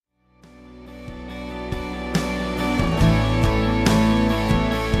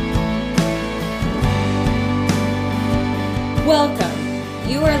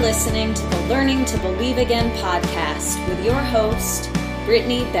listening to the Learning to Believe Again podcast with your host,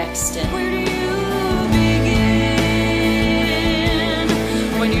 Brittany Bexton. Where do you begin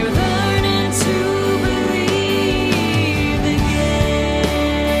when you're learning to believe again?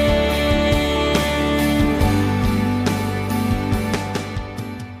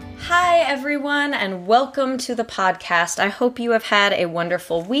 Hi, everyone, and welcome to the podcast. I hope you have had a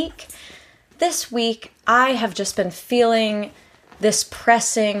wonderful week. This week, I have just been feeling this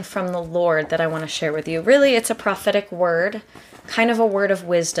pressing from the Lord that I want to share with you. Really, it's a prophetic word, kind of a word of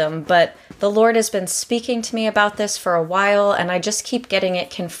wisdom, but the Lord has been speaking to me about this for a while, and I just keep getting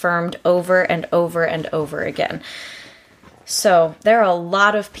it confirmed over and over and over again. So, there are a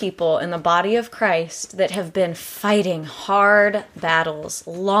lot of people in the body of Christ that have been fighting hard battles,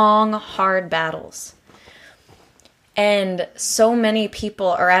 long, hard battles. And so many people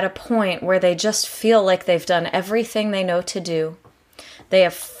are at a point where they just feel like they've done everything they know to do. They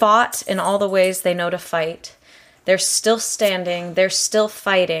have fought in all the ways they know to fight. They're still standing, they're still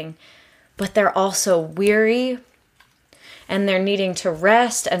fighting, but they're also weary and they're needing to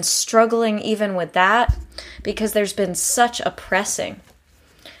rest and struggling even with that because there's been such a pressing.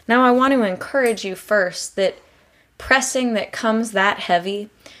 Now, I want to encourage you first that pressing that comes that heavy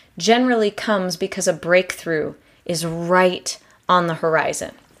generally comes because a breakthrough is right on the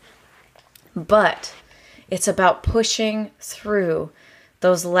horizon. But it's about pushing through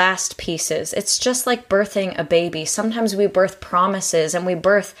those last pieces. It's just like birthing a baby. Sometimes we birth promises and we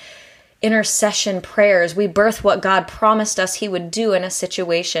birth intercession prayers. We birth what God promised us He would do in a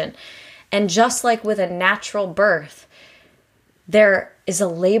situation. And just like with a natural birth, there is a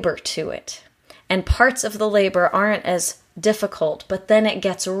labor to it. And parts of the labor aren't as difficult, but then it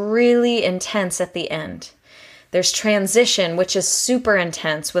gets really intense at the end. There's transition, which is super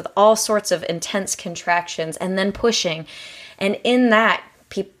intense with all sorts of intense contractions and then pushing. And in that,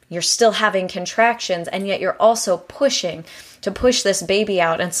 you're still having contractions, and yet you're also pushing to push this baby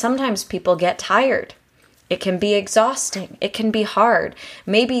out. And sometimes people get tired. It can be exhausting. It can be hard.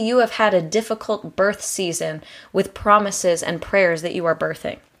 Maybe you have had a difficult birth season with promises and prayers that you are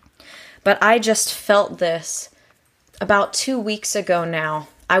birthing. But I just felt this about 2 weeks ago now.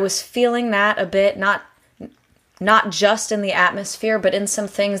 I was feeling that a bit, not just in the atmosphere, but in some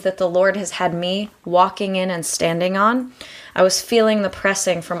things that the Lord has had me walking in and standing on. I was feeling the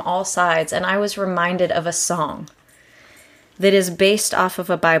pressing from all sides, and I was reminded of a song that is based off of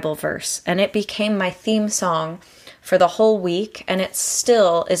a Bible verse, and it became my theme song for the whole week, and it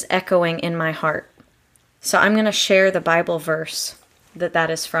still is echoing in my heart. So I'm going to share the Bible verse that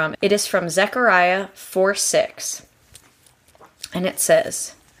is from. It is from Zechariah 4:6, and it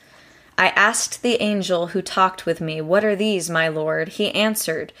says, I asked the angel who talked with me, "What are these, my Lord?" He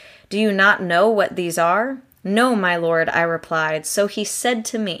answered, "Do you not know what these are?" "No, my Lord," I replied. So he said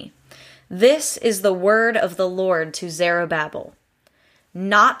to me, "This is the word of the Lord to Zerubbabel.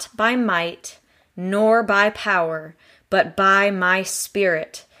 Not by might, nor by power, but by my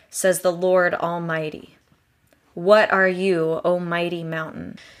Spirit, says the Lord Almighty. What are you, O mighty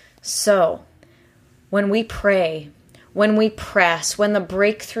mountain?" So, when we pray, when we press, when the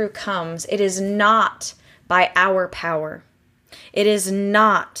breakthrough comes, it is not by our power. It is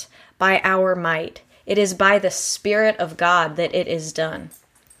not by our might. It is by the Spirit of God that it is done.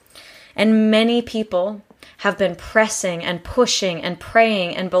 And many people have been pressing and pushing and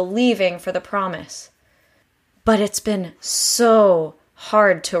praying and believing for the promise. But it's been so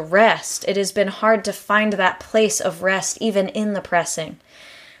hard to rest. It has been hard to find that place of rest even in the pressing.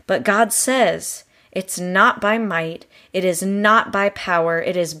 But God says, it's not by might, it is not by power,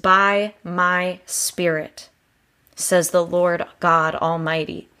 it is by my Spirit, says the Lord God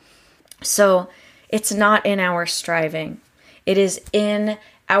Almighty. So it's not in our striving. It is in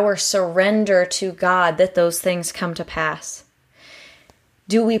our surrender to God that those things come to pass.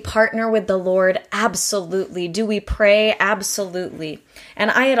 Do we partner with the Lord? Absolutely. Do we pray? Absolutely.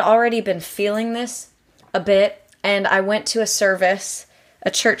 And I had already been feeling this a bit, and I went to a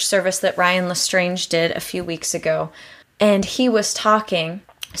church service that Ryan Lestrange did a few weeks ago. And he was talking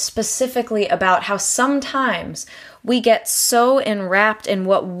specifically about how sometimes we get so enwrapped in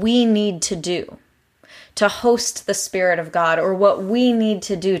what we need to do to host the Spirit of God, or what we need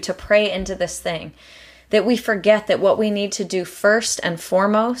to do to pray into this thing, that we forget that what we need to do first and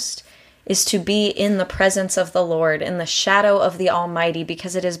foremost is to be in the presence of the Lord, in the shadow of the Almighty,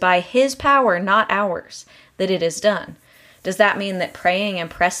 because it is by His power, not ours, that it is done. Does that mean that praying and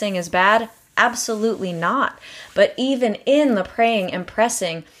pressing is bad? Absolutely not. But even in the praying and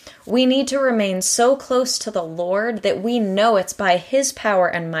pressing, we need to remain so close to the Lord that we know it's by His power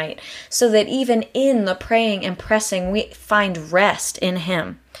and might, so that even in the praying and pressing, we find rest in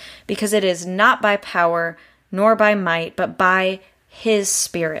Him. Because it is not by power nor by might, but by His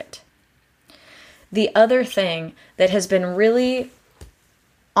Spirit. The other thing that has been really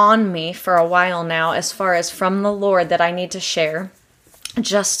on me for a while now, as far as from the Lord that I need to share,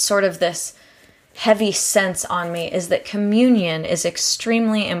 just sort of this heavy sense on me, is that communion is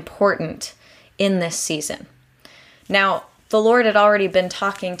extremely important in this season. Now, the Lord had already been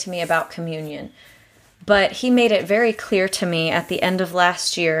talking to me about communion, but He made it very clear to me at the end of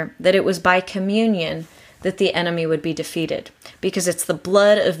last year that it was by communion that the enemy would be defeated, because it's the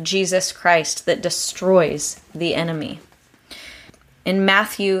blood of Jesus Christ that destroys the enemy. In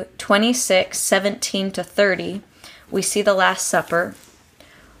Matthew 26:17-30, we see the Last Supper,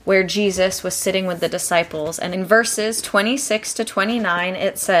 where Jesus was sitting with the disciples. And in verses 26-29,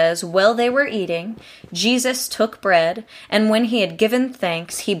 it says, "While they were eating, Jesus took bread, and when He had given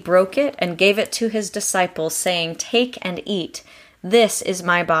thanks, He broke it and gave it to His disciples, saying, 'Take and eat. This is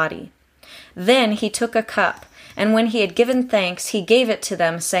my body.' Then He took a cup, and when He had given thanks, He gave it to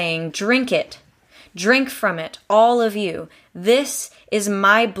them, saying, 'Drink it. Drink from it, all of you. This is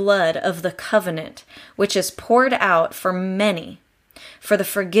my blood of the covenant, which is poured out for many for the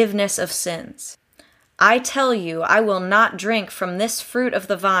forgiveness of sins. I tell you, I will not drink from this fruit of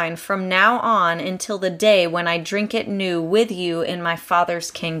the vine from now on until the day when I drink it new with you in my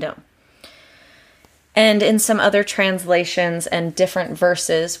Father's kingdom." And in some other translations and different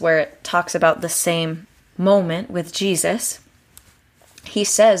verses where it talks about the same moment with Jesus, He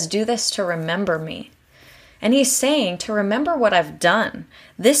says, "Do this to remember me." And He's saying to remember what I've done.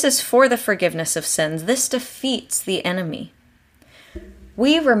 This is for the forgiveness of sins. This defeats the enemy.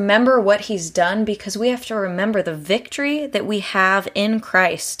 We remember what He's done because we have to remember the victory that we have in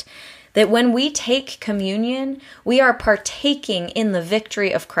Christ. That when we take communion, we are partaking in the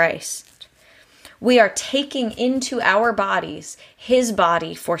victory of Christ. We are taking into our bodies His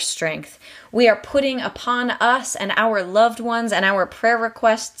body for strength. We are putting upon us and our loved ones and our prayer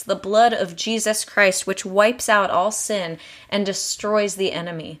requests the blood of Jesus Christ, which wipes out all sin and destroys the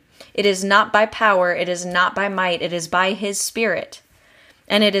enemy. It is not by power, it is not by might, it is by His Spirit.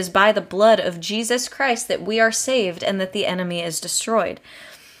 And it is by the blood of Jesus Christ that we are saved and that the enemy is destroyed.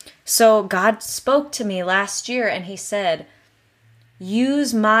 So God spoke to me last year and He said,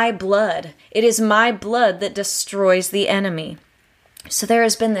 "Use my blood. It is my blood that destroys the enemy." So there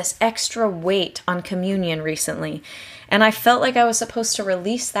has been this extra weight on communion recently, and I felt like I was supposed to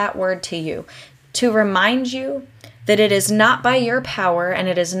release that word to you, to remind you that it is not by your power and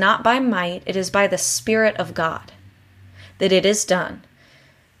it is not by might, it is by the Spirit of God that it is done.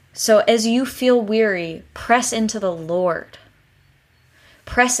 So as you feel weary, press into the Lord.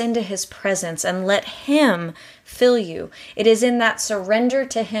 Press into His presence and let Him fill you. It is in that surrender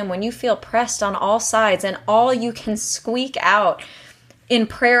to Him when you feel pressed on all sides and all you can squeak out in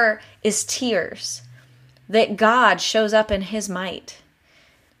prayer is tears, that God shows up in His might.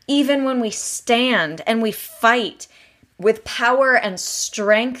 Even when we stand and we fight with power and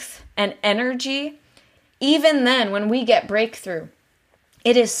strength and energy, even then when we get breakthrough,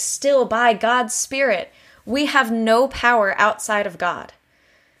 it is still by God's Spirit. We have no power outside of God.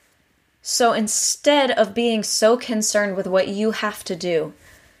 So instead of being so concerned with what you have to do,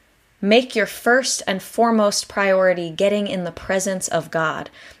 make your first and foremost priority getting in the presence of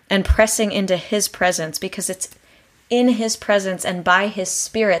God and pressing into His presence, because it's in His presence and by His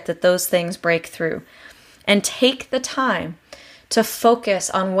Spirit that those things break through. And take the time to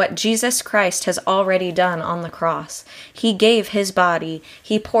focus on what Jesus Christ has already done on the cross. He gave His body.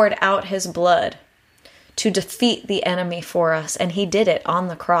 He poured out His blood to defeat the enemy for us, and He did it on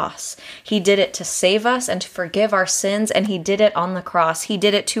the cross. He did it to save us and to forgive our sins, and He did it on the cross. He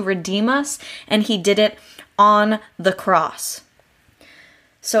did it to redeem us, and He did it on the cross.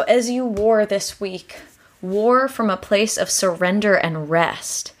 So as you war this week, war from a place of surrender and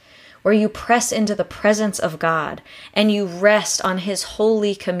rest, where you press into the presence of God and you rest on His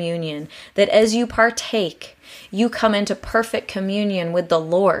holy communion, that as you partake, you come into perfect communion with the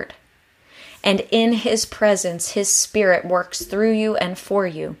Lord. And in His presence, His Spirit works through you and for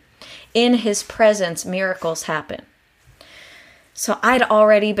you. In His presence, miracles happen. So I'd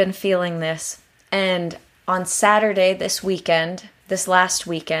already been feeling this. And on Saturday this last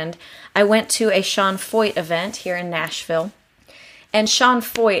weekend, I went to a Sean Foyt event here in Nashville. And Sean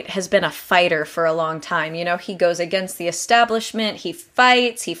Foyt has been a fighter for a long time. You know, he goes against the establishment. He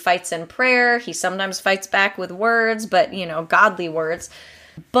fights in prayer. He sometimes fights back with words, but, godly words.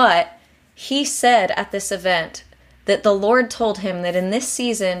 But he said at this event that the Lord told him that in this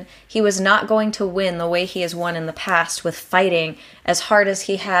season, he was not going to win the way he has won in the past with fighting as hard as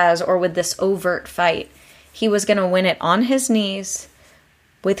he has or with this overt fight. He was going to win it on his knees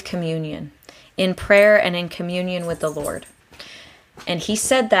with communion, in prayer and in communion with the Lord. And he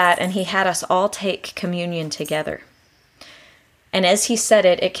said that, and he had us all take communion together. And as he said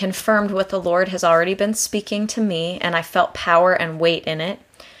it, it confirmed what the Lord has already been speaking to me, and I felt power and weight in it.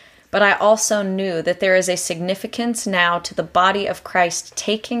 But I also knew that there is a significance now to the body of Christ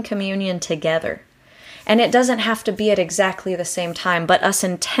taking communion together. And it doesn't have to be at exactly the same time, but us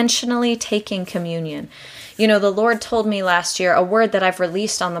intentionally taking communion. You know, the Lord told me last year, a word that I've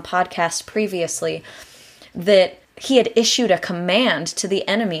released on the podcast previously, that he had issued a command to the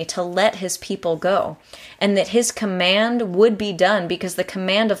enemy to let his people go, and that his command would be done because the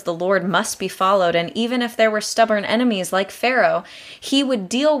command of the Lord must be followed. And even if there were stubborn enemies like Pharaoh, he would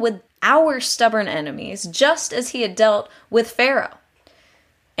deal with our stubborn enemies just as he had dealt with Pharaoh.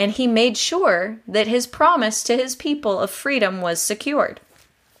 And he made sure that his promise to his people of freedom was secured.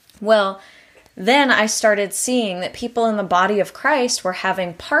 Well, then I started seeing that people in the body of Christ were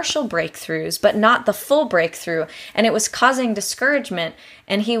having partial breakthroughs, but not the full breakthrough. And it was causing discouragement.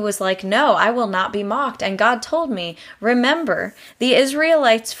 And he was like, no, I will not be mocked. And God told me, remember, the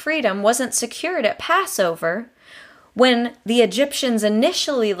Israelites' freedom wasn't secured at Passover when the Egyptians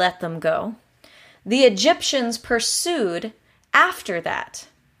initially let them go. The Egyptians pursued after that.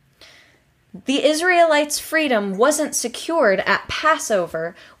 The Israelites' freedom wasn't secured at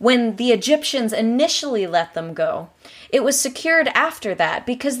Passover when the Egyptians initially let them go. It was secured after that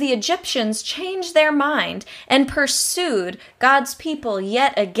because the Egyptians changed their mind and pursued God's people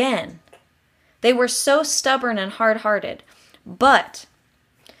yet again. They were so stubborn and hard-hearted. But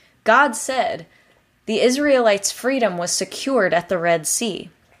God said the Israelites' freedom was secured at the Red Sea.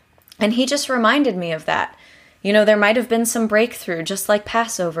 And he just reminded me of that. You know, there might have been some breakthrough, just like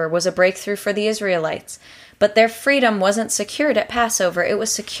Passover was a breakthrough for the Israelites. But their freedom wasn't secured at Passover. It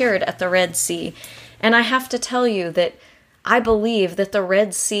was secured at the Red Sea. And I have to tell you that I believe that the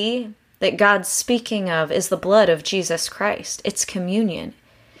Red Sea that God's speaking of is the blood of Jesus Christ. It's communion.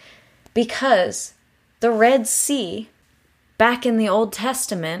 Because the Red Sea, back in the Old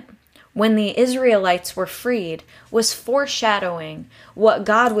Testament, when the Israelites were freed, was foreshadowing what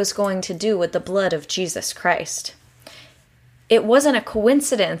God was going to do with the blood of Jesus Christ. It wasn't a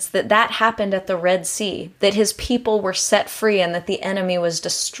coincidence that that happened at the Red Sea, that his people were set free and that the enemy was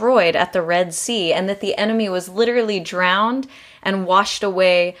destroyed at the Red Sea, and that the enemy was literally drowned and washed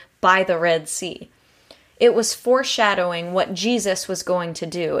away by the Red Sea. It was foreshadowing what Jesus was going to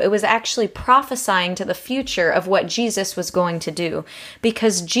do. It was actually prophesying to the future of what Jesus was going to do,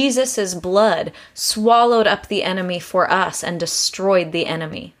 because Jesus' blood swallowed up the enemy for us and destroyed the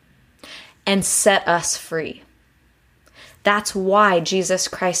enemy and set us free. That's why Jesus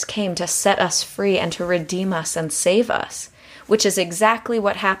Christ came, to set us free and to redeem us and save us, which is exactly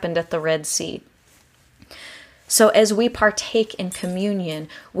what happened at the Red Sea. So as we partake in communion,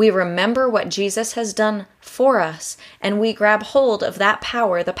 we remember what Jesus has done for us, and we grab hold of that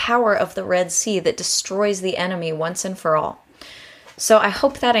power, the power of the Red Sea that destroys the enemy once and for all. So I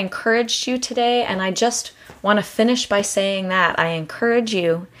hope that encouraged you today, and I just want to finish by saying that I encourage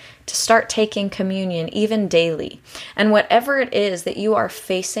you to start taking communion even daily. And whatever it is that you are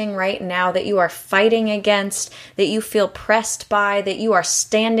facing right now, that you are fighting against, that you feel pressed by, that you are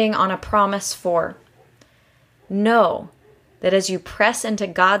standing on a promise for, know that as you press into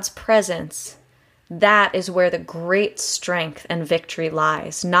God's presence, that is where the great strength and victory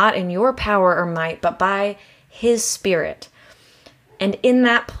lies, not in your power or might, but by His Spirit. And in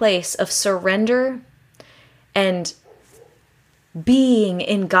that place of surrender and being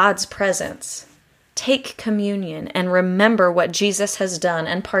in God's presence, take communion and remember what Jesus has done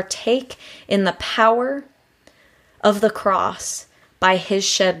and partake in the power of the cross by His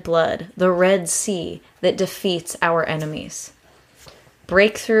shed blood, the Red Sea that defeats our enemies.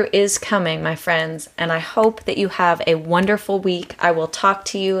 Breakthrough is coming, my friends, and I hope that you have a wonderful week. I will talk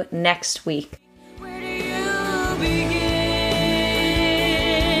to you next week. Where do you begin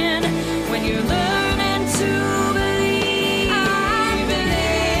when you're learning to believe? I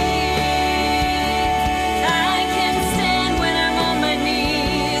believe I can stand when I'm on my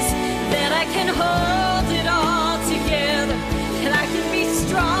knees, that I can hold